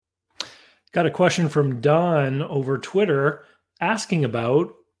Got a question from Don over Twitter asking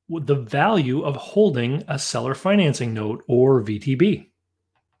about the value of holding a seller financing note or VTB.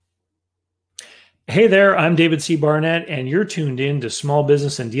 Hey there, I'm David C. Barnett, and you're tuned in to Small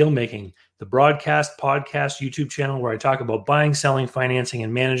Business and Deal Making, the broadcast, podcast, YouTube channel where I talk about buying, selling, financing,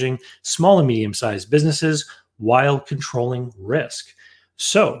 and managing small and medium-sized businesses while controlling risk.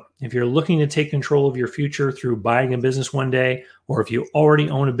 So, if you're looking to take control of your future through buying a business one day, or if you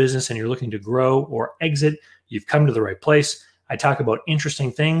already own a business and you're looking to grow or exit, you've come to the right place. I talk about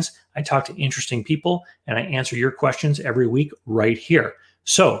interesting things, I talk to interesting people, and I answer your questions every week right here.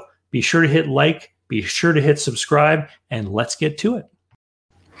 So, be sure to hit like, be sure to hit subscribe, and let's get to it.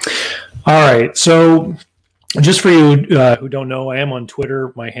 All right, so just for you who don't know, I am on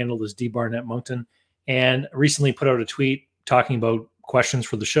Twitter. My handle is dbarnettmoncton, and I recently put out a tweet talking about questions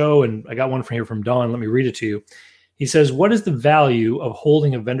for the show, and I got one from here from Don. Let me read it to you. He says, what is the value of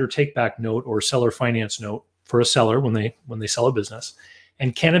holding a vendor take-back note or seller finance note for a seller when they sell a business,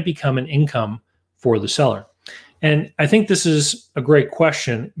 and can it become an income for the seller? And I think this is a great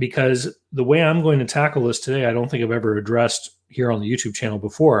question because the way I'm going to tackle this today, I don't think I've ever addressed here on the YouTube channel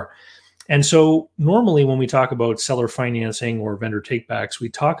before. And so normally when we talk about seller financing or vendor takebacks, we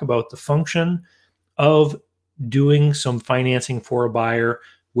talk about the function of doing some financing for a buyer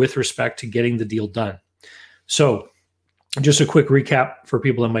with respect to getting the deal done. So just a quick recap for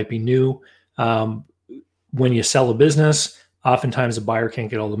people that might be new. When you sell a business, oftentimes the buyer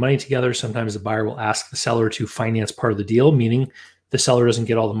can't get all the money together. Sometimes the buyer will ask the seller to finance part of the deal, meaning the seller doesn't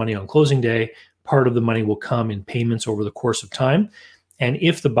get all the money on closing day. Part of the money will come in payments over the course of time. And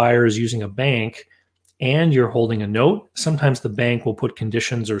if the buyer is using a bank and you're holding a note, sometimes the bank will put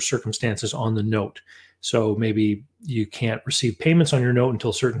conditions or circumstances on the note. So maybe you can't receive payments on your note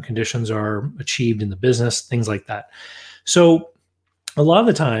until certain conditions are achieved in the business, things like that. So a lot of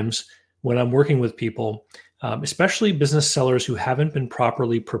the times when I'm working with people, especially business sellers who haven't been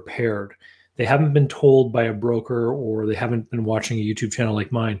properly prepared, they haven't been told by a broker or they haven't been watching a YouTube channel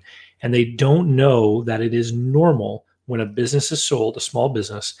like mine, and they don't know that it is normal when a business is sold, a small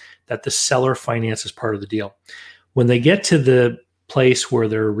business, that the seller finances part of the deal. When they get to the place where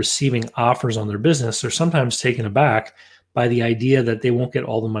they're receiving offers on their business, they're sometimes taken aback by the idea that they won't get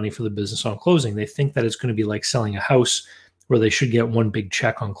all the money for the business on closing. They think that it's going to be like selling a house where they should get one big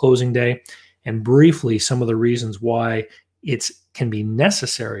check on closing day. And briefly, some of the reasons why it can be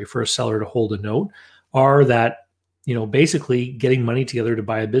necessary for a seller to hold a note are that, basically getting money together to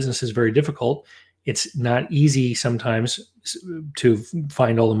buy a business is very difficult. It's not easy sometimes to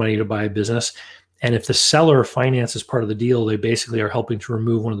find all the money to buy a business. And if the seller finances part of the deal, they basically are helping to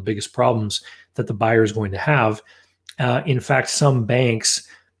remove one of the biggest problems that the buyer is going to have. In fact, some banks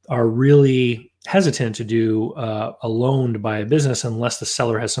are really hesitant to do a loan to buy a business unless the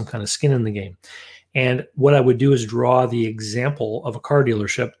seller has some kind of skin in the game. And what I would do is draw the example of a car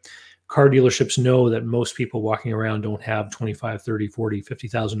dealership. Car dealerships know that most people walking around don't have $25,000, $30,000, $40,000,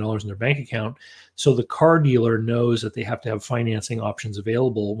 $50,000 in their bank account. So the car dealer knows that they have to have financing options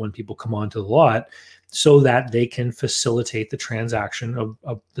available when people come onto the lot so that they can facilitate the transaction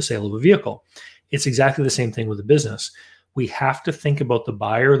of the sale of a vehicle. It's exactly the same thing with a business. We have to think about the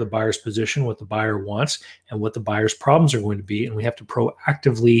buyer's position, what the buyer wants, and what the buyer's problems are going to be. And we have to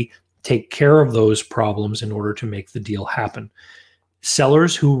proactively take care of those problems in order to make the deal happen.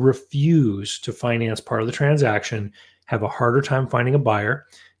 Sellers who refuse to finance part of the transaction have a harder time finding a buyer.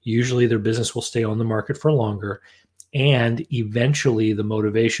 Usually their business will stay on the market for longer. And eventually the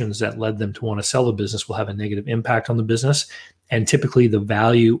motivations that led them to want to sell the business will have a negative impact on the business. And typically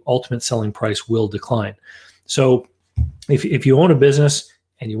the ultimate selling price will decline. So if you own a business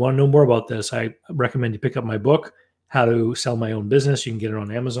and you want to know more about this, I recommend you pick up my book, How to Sell My Own Business. You can get it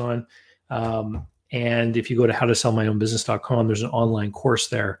on Amazon. And if you go to howtosellmyownbusiness.com, there's an online course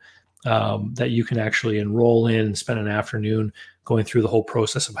there that you can actually enroll in and spend an afternoon going through the whole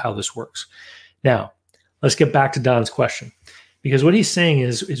process of how this works. Now, let's get back to Don's question, because what he's saying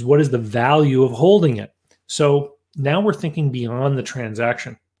is what is the value of holding it? So now we're thinking beyond the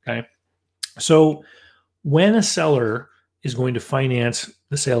transaction, okay? So when a seller is going to finance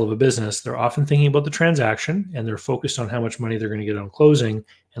the sale of a business, they're often thinking about the transaction and they're focused on how much money they're going to get on closing.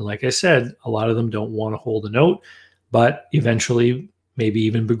 And like I said, a lot of them don't want to hold a note, but eventually, maybe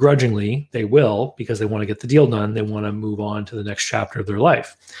even begrudgingly, they will because they want to get the deal done. They want to move on to the next chapter of their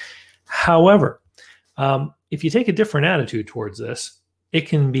life. However, if you take a different attitude towards this, it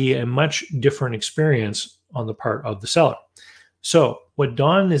can be a much different experience on the part of the seller. So what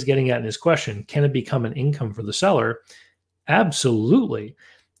Don is getting at in his question, can it become an income for the seller? Absolutely.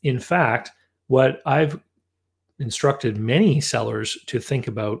 In fact, what I've instructed many sellers to think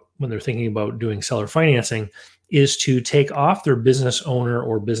about when they're thinking about doing seller financing is to take off their business owner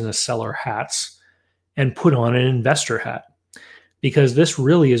or business seller hats and put on an investor hat. Because this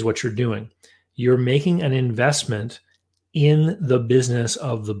really is what you're doing. You're making an investment in the business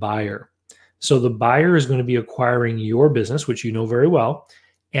of the buyer. So the buyer is going to be acquiring your business, which you know very well,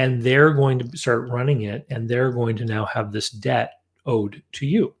 and they're going to start running it, and they're going to now have this debt owed to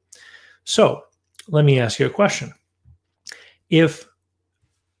you. So let me ask you a question. If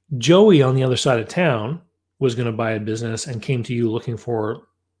Joey on the other side of town was going to buy a business and came to you looking for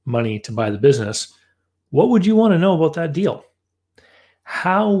money to buy the business, what would you want to know about that deal?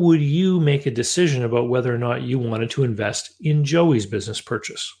 How would you make a decision about whether or not you wanted to invest in Joey's business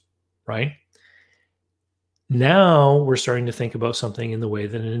purchase, right? Now we're starting to think about something in the way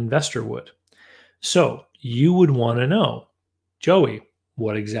that an investor would. So you would want to know, Joey,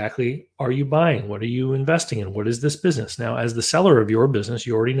 what exactly are you buying? What are you investing in? What is this business? Now, as the seller of your business,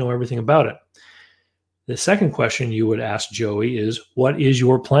 you already know everything about it. The second question you would ask Joey is, what is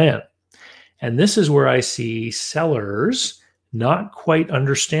your plan? And this is where I see sellers not quite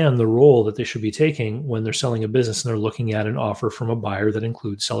understand the role that they should be taking when they're selling a business and they're looking at an offer from a buyer that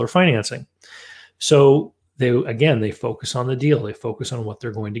includes seller financing. So they focus on the deal. They focus on what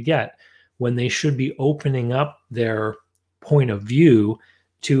they're going to get when they should be opening up their point of view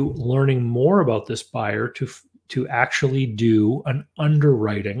to learning more about this buyer to actually do an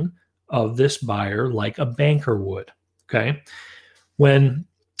underwriting of this buyer like a banker would, okay? When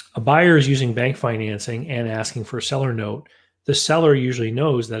a buyer is using bank financing and asking for a seller note, the seller usually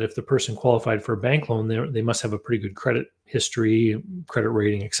knows that if the person qualified for a bank loan, they must have a pretty good credit history, credit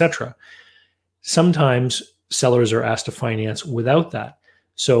rating, etc. Sometimes sellers are asked to finance without that.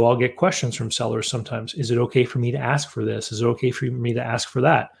 So I'll get questions from sellers sometimes. Is it okay for me to ask for this? Is it okay for me to ask for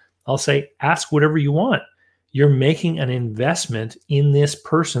that? I'll say, ask whatever you want. You're making an investment in this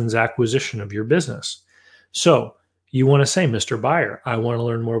person's acquisition of your business. So you want to say, Mr. Buyer, I want to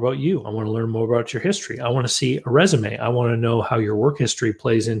learn more about you. I want to learn more about your history. I want to see a resume. I want to know how your work history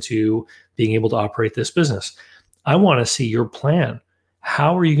plays into being able to operate this business. I want to see your plan.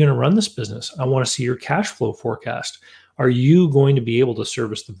 How are you going to run this business? I want to see your cash flow forecast. Are you going to be able to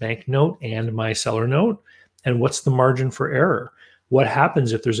service the bank note and my seller note? And what's the margin for error? What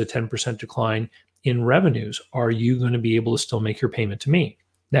happens if there's a 10% decline in revenues? Are you going to be able to still make your payment to me?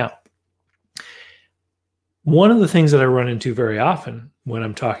 Now, one of the things that I run into very often when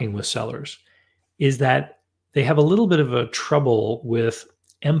I'm talking with sellers is that they have a little bit of a trouble with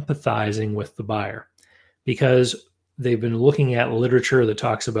empathizing with the buyer because they've been looking at literature that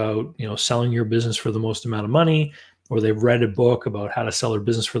talks about, selling your business for the most amount of money, or they've read a book about how to sell their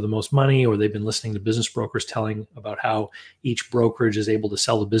business for the most money, or they've been listening to business brokers telling about how each brokerage is able to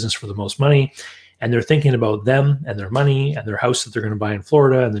sell the business for the most money. And they're thinking about them and their money and their house that they're going to buy in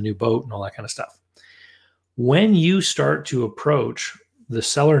Florida and the new boat and all that kind of stuff. When you start to approach the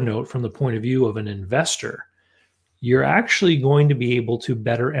seller note from the point of view of an investor, you're actually going to be able to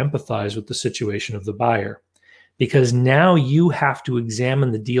better empathize with the situation of the buyer, because now you have to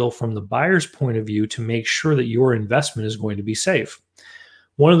examine the deal from the buyer's point of view to make sure that your investment is going to be safe.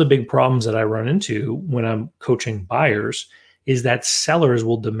 One of the big problems that I run into when I'm coaching buyers is that sellers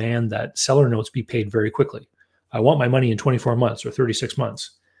will demand that seller notes be paid very quickly. I want my money in 24 months or 36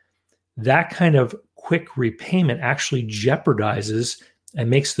 months. That kind of quick repayment actually jeopardizes and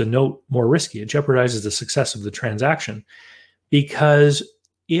makes the note more risky. It jeopardizes the success of the transaction, because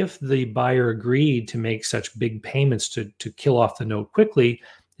if the buyer agreed to make such big payments to kill off the note quickly,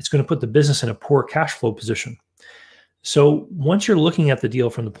 it's going to put the business in a poor cash flow position. So once you're looking at the deal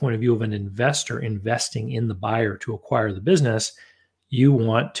from the point of view of an investor investing in the buyer to acquire the business, you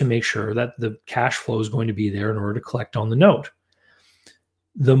want to make sure that the cash flow is going to be there in order to collect on the note.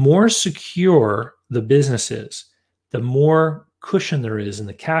 The more secure the business is, the more cushion there is in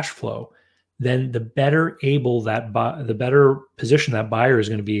the cash flow, then the better position that buyer is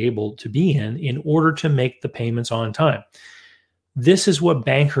going to be able to be in order to make the payments on time. This is what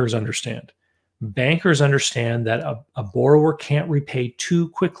bankers understand. Bankers understand that a borrower can't repay too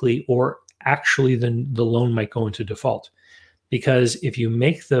quickly, or actually the loan might go into default. Because if you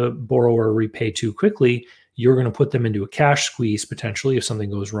make the borrower repay too quickly, you're going to put them into a cash squeeze potentially if something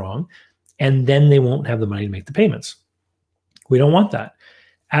goes wrong, and then they won't have the money to make the payments. We don't want that.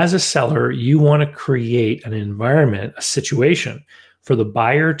 As a seller, you want to create an environment, a situation for the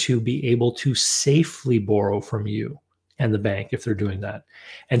buyer to be able to safely borrow from you and the bank if they're doing that.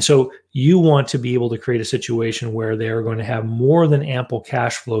 And so you want to be able to create a situation where they're going to have more than ample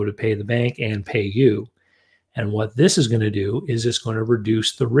cash flow to pay the bank and pay you. And what this is going to do is it's going to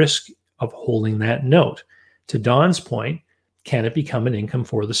reduce the risk of holding that note. To Don's point, can it become an income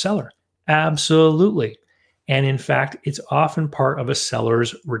for the seller? Absolutely. And in fact, it's often part of a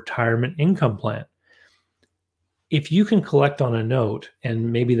seller's retirement income plan. If you can collect on a note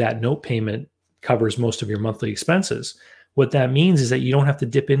and maybe that note payment covers most of your monthly expenses, what that means is that you don't have to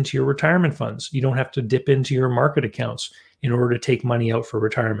dip into your retirement funds. You don't have to dip into your market accounts in order to take money out for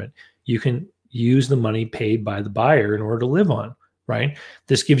retirement. You can use the money paid by the buyer in order to live on, right?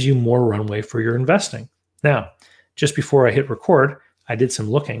 This gives you more runway for your investing. Now, just before I hit record, I did some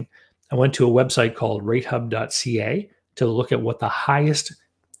looking. I went to a website called ratehub.ca to look at what the highest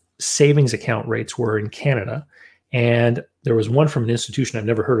savings account rates were in Canada. And there was one from an institution I've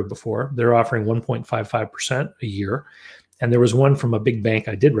never heard of before. They're offering 1.55% a year. And there was one from a big bank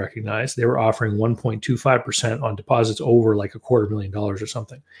I did recognize. They were offering 1.25% on deposits over like $250,000 or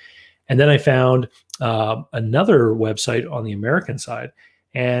something. And then I found another website on the American side.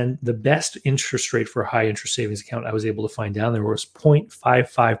 And the best interest rate for a high interest savings account I was able to find down there was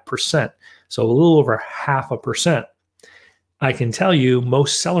 0.55%. So a little over 0.5%. I can tell you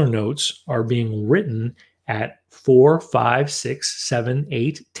most seller notes are being written at 4, 5, 6, 7,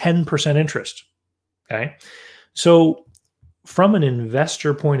 8, 10% interest. Okay. So from an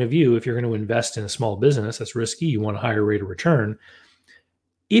investor point of view, if you're going to invest in a small business that's risky, you want a higher rate of return.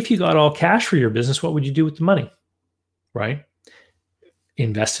 If you got all cash for your business, what would you do with the money? Right?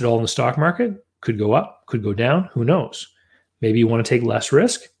 Invest it all in the stock market, could go up, could go down, who knows? Maybe you want to take less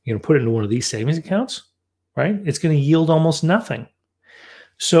risk, put it into one of these savings accounts, right? It's going to yield almost nothing.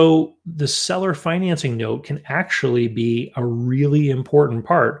 So the seller financing note can actually be a really important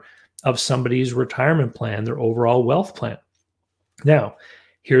part of somebody's retirement plan, their overall wealth plan. Now,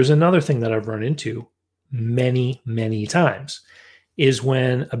 here's another thing that I've run into many, many times is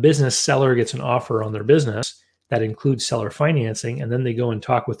when a business seller gets an offer on their business that includes seller financing, and then they go and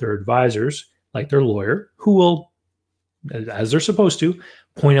talk with their advisors, like their lawyer, who will, as they're supposed to,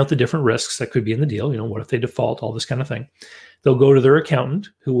 point out the different risks that could be in the deal. What if they default, all this kind of thing. They'll go to their accountant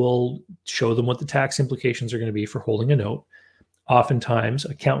who will show them what the tax implications are going to be for holding a note. Oftentimes,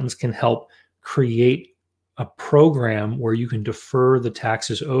 accountants can help create a program where you can defer the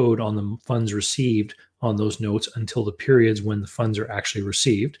taxes owed on the funds received on those notes until the periods when the funds are actually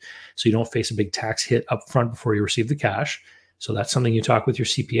received. So you don't face a big tax hit up front before you receive the cash. So that's something you talk with your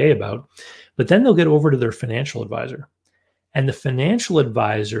CPA about. But then they'll get over to their financial advisor. And the financial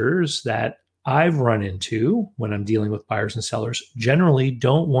advisors that I've run into when I'm dealing with buyers and sellers generally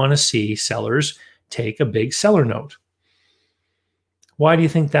don't want to see sellers take a big seller note. Why do you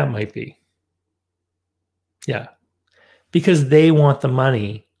think that might be? Yeah, because they want the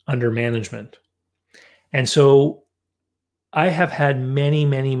money under management. And so I have had many,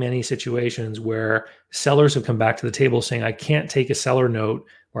 many, many situations where sellers have come back to the table saying, I can't take a seller note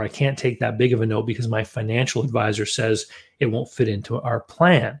or I can't take that big of a note because my financial advisor says it won't fit into our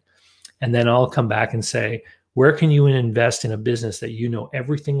plan. And then I'll come back and say, where can you invest in a business that you know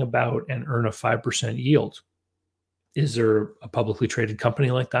everything about and earn a 5% yield? Is there a publicly traded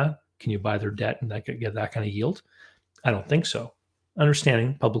company like that? Can you buy their debt and get that kind of yield? I don't think so.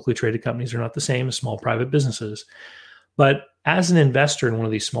 Understanding publicly traded companies are not the same as small private businesses. But as an investor in one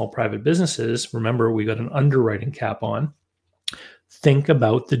of these small private businesses, remember we got an underwriting cap on, think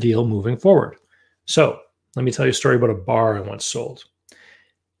about the deal moving forward. So let me tell you a story about a bar I once sold.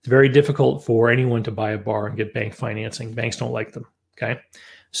 It's very difficult for anyone to buy a bar and get bank financing. Banks don't like them, okay?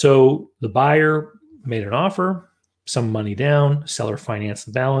 So the buyer made an offer, some money down, seller financed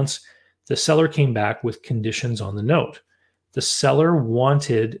the balance. The seller came back with conditions on the note. The seller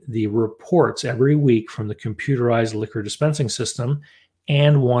wanted the reports every week from the computerized liquor dispensing system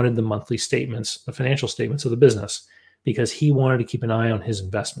and wanted the monthly statements, the financial statements of the business, because he wanted to keep an eye on his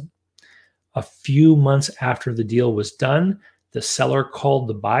investment. A few months after the deal was done, the seller called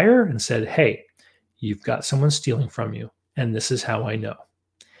the buyer and said, hey, you've got someone stealing from you, and this is how I know.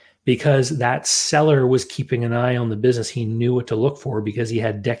 Because that seller was keeping an eye on the business. He knew what to look for because he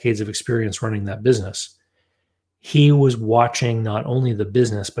had decades of experience running that business. He was watching not only the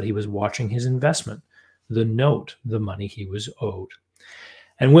business, but he was watching his investment, the note, the money he was owed.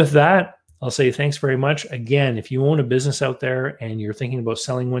 And with that, I'll say thanks very much. Again, if you own a business out there and you're thinking about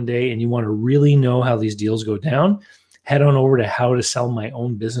selling one day and you want to really know how these deals go down, head on over to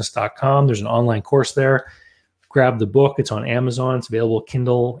howtosellmyownbusiness.com. There's an online course there. Grab the book. It's on Amazon. It's available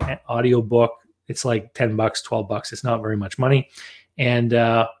Kindle audio book. It's like $10, $12. It's not very much money. And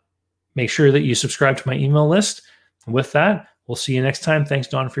make sure that you subscribe to my email list. And with that, we'll see you next time. Thanks,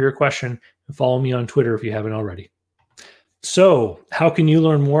 Don, for your question. And follow me on Twitter if you haven't already. So, how can you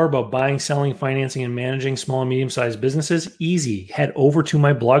learn more about buying, selling, financing, and managing small and medium-sized businesses? Easy. Head over to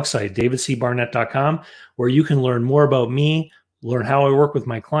my blog site, davidcbarnett.com, where you can learn more about me, learn how I work with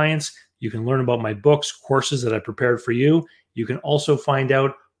my clients. You can learn about my books, courses that I prepared for you. You can also find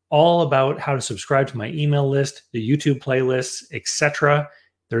out all about how to subscribe to my email list, the YouTube playlists, etc.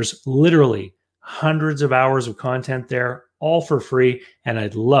 There's literally hundreds of hours of content there, all for free, and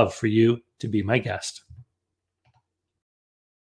I'd love for you to be my guest.